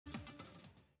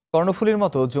কর্ণফুলীর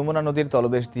মতো যমুনা নদীর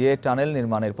তলদেশ দিয়ে টানেল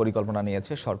নির্মাণের পরিকল্পনা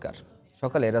নিয়েছে সরকার।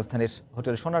 সকালে রাজধানীর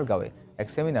হোটেল সোনারগাঁওয়ে এক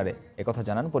সেমিনারে একথা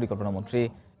জানান পরিকল্পনামন্ত্রী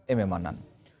মান্নান।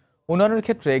 উন্নয়নের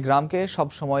ক্ষেত্রে গ্রামকে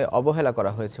সবসময় অবহেলা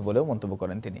করা হয়েছে বলেও মন্তব্য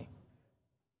করেন তিনি।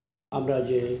 আমরা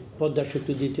যে পদ্মা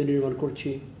সেতু দ্বিতীয় নির্মাণ করছি,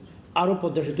 আরও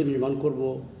পদ্মা সেতু নির্মাণ করব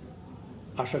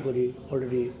আশা করি,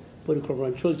 অলরেডি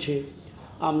পরিকল্পনা চলছে।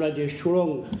 আমরা যে সুড়ং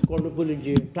কর্ণফুলীর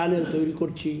যে টানেল তৈরি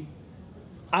করছি,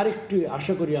 আরেকটু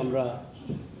আশা করি আমরা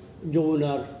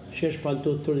যমুনার শেষ প্রান্ত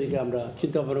উত্তর দিকে আমরা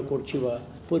চিন্তাভাবনা করছি বা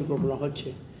পরিকল্পনা হচ্ছে।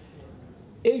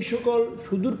 এই সকল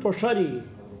সুদূর প্রসারী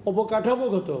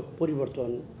অবকাঠামোগত পরিবর্তন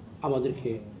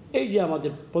আমাদেরকে, এই যে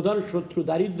আমাদের প্রধান শত্রু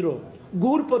দারিদ্র্য,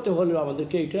 ঘুর পথে হলেও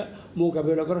আমাদেরকে এটা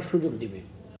মোকাবেলা করার সুযোগ দিবে।